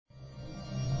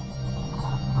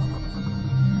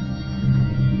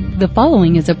The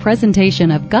following is a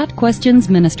presentation of Got Questions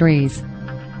Ministries.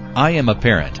 I am a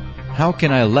parent. How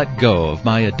can I let go of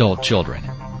my adult children?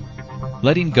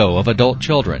 Letting go of adult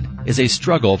children is a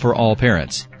struggle for all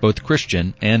parents, both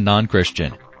Christian and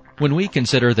non-Christian. When we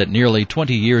consider that nearly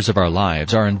 20 years of our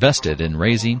lives are invested in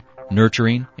raising,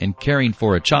 nurturing, and caring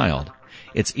for a child,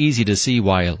 it's easy to see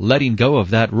why letting go of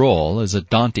that role is a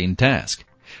daunting task.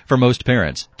 For most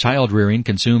parents, child-rearing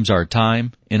consumes our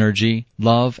time, energy,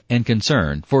 love, and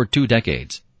concern for 2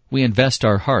 decades. We invest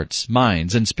our hearts,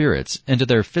 minds, and spirits into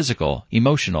their physical,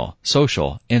 emotional,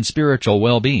 social, and spiritual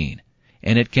well-being,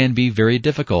 and it can be very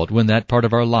difficult when that part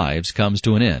of our lives comes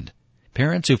to an end.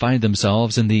 Parents who find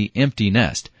themselves in the empty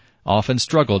nest often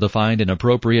struggle to find an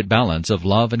appropriate balance of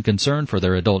love and concern for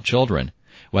their adult children,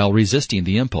 while resisting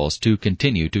the impulse to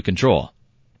continue to control.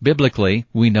 Biblically,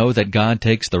 we know that God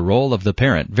takes the role of the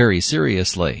parent very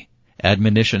seriously.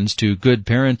 Admonitions to good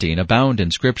parenting abound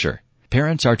in Scripture.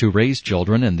 Parents are to raise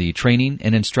children in the training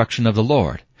and instruction of the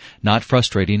Lord, not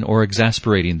frustrating or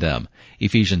exasperating them.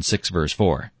 Ephesians 6 verse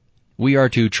 4. We are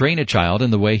to train a child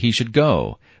in the way he should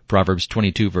go. Proverbs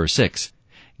 22 verse 6.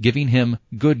 Giving him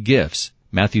good gifts.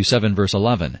 Matthew 7 verse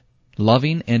 11.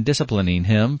 Loving and disciplining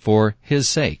him for his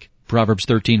sake. Proverbs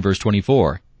 13 verse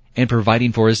 24. And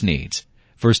providing for his needs.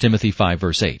 1 Timothy 5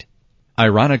 verse 8.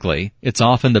 Ironically, it's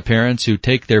often the parents who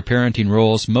take their parenting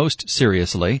roles most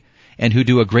seriously and who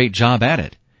do a great job at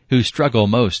it, who struggle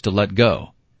most to let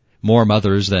go. More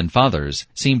mothers than fathers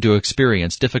seem to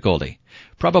experience difficulty,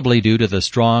 probably due to the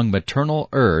strong maternal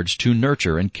urge to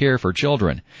nurture and care for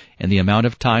children and the amount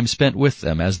of time spent with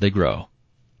them as they grow.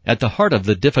 At the heart of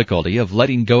the difficulty of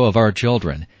letting go of our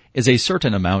children is a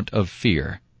certain amount of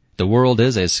fear. The world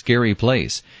is a scary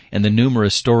place, and the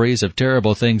numerous stories of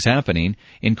terrible things happening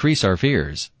increase our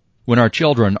fears. When our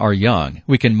children are young,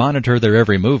 we can monitor their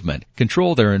every movement,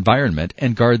 control their environment,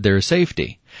 and guard their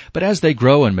safety. But as they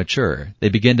grow and mature, they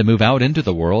begin to move out into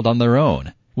the world on their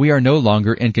own. We are no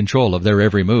longer in control of their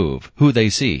every move, who they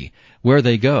see, where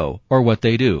they go, or what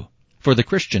they do. For the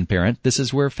Christian parent, this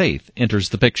is where faith enters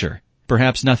the picture.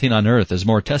 Perhaps nothing on earth is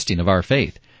more testing of our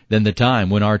faith than the time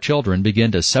when our children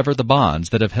begin to sever the bonds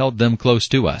that have held them close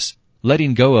to us.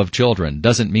 Letting go of children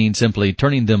doesn't mean simply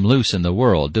turning them loose in the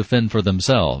world to fend for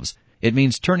themselves. It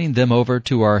means turning them over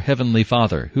to our Heavenly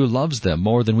Father, who loves them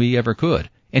more than we ever could,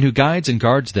 and who guides and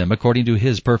guards them according to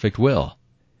His perfect will.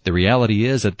 The reality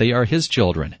is that they are His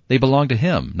children. They belong to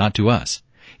Him, not to us.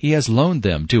 He has loaned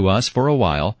them to us for a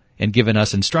while and given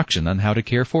us instruction on how to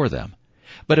care for them.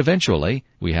 But eventually,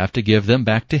 we have to give them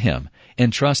back to Him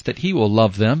and trust that He will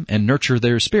love them and nurture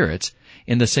their spirits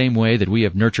in the same way that we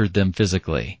have nurtured them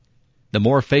physically. The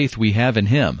more faith we have in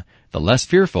Him, the less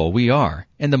fearful we are,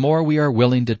 and the more we are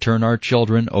willing to turn our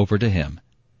children over to Him.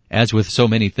 As with so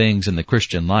many things in the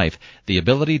Christian life, the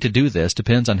ability to do this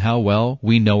depends on how well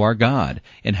we know our God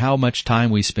and how much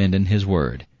time we spend in His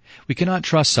Word. We cannot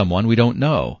trust someone we don't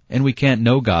know, and we can't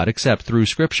know God except through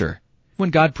Scripture. When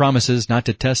God promises not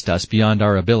to test us beyond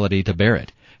our ability to bear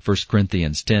it, 1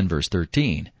 Corinthians 10 verse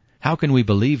 13, how can we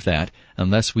believe that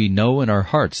unless we know in our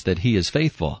hearts that He is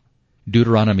faithful?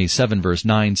 Deuteronomy 7 verse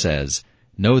 9 says,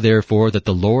 Know therefore that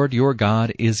the Lord your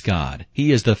God is God.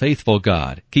 He is the faithful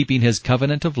God, keeping His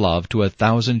covenant of love to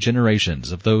 1,000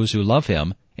 generations of those who love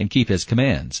Him and keep His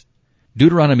commands.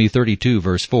 Deuteronomy 32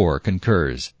 verse 4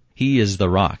 concurs, He is the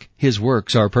rock, His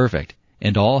works are perfect,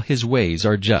 and all His ways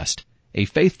are just. A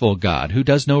faithful God who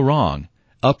does no wrong.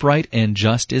 Upright and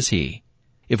just is He.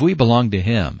 If we belong to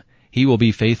Him, He will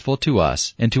be faithful to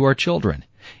us and to our children.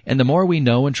 And the more we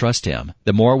know and trust Him,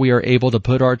 the more we are able to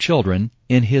put our children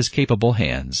in His capable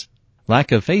hands.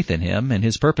 Lack of faith in Him and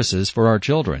His purposes for our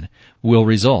children will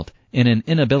result in an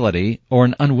inability or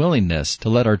an unwillingness to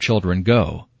let our children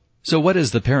go. So what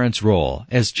is the parent's role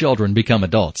as children become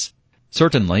adults?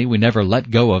 Certainly, we never let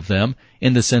go of them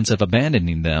in the sense of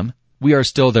abandoning them. We are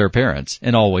still their parents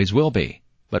and always will be.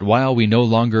 But while we no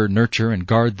longer nurture and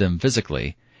guard them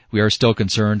physically, we are still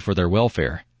concerned for their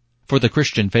welfare. For the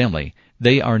Christian family,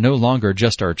 they are no longer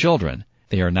just our children.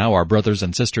 They are now our brothers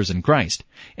and sisters in Christ,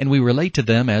 and we relate to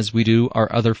them as we do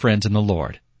our other friends in the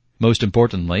Lord. Most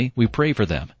importantly, we pray for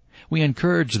them. We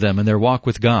encourage them in their walk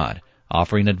with God,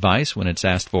 offering advice when it's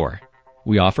asked for.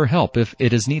 We offer help if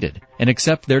it is needed, and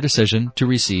accept their decision to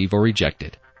receive or reject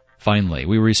it. Finally,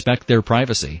 we respect their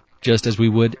privacy, just as we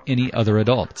would any other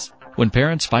adults. When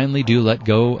parents finally do let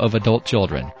go of adult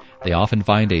children, they often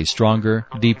find a stronger,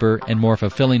 deeper, and more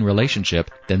fulfilling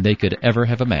relationship than they could ever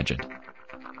have imagined.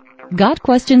 Got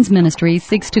Questions Ministries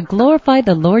seeks to glorify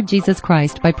the Lord Jesus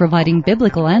Christ by providing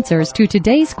biblical answers to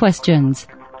today's questions.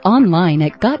 Online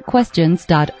at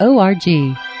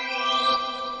gotquestions.org.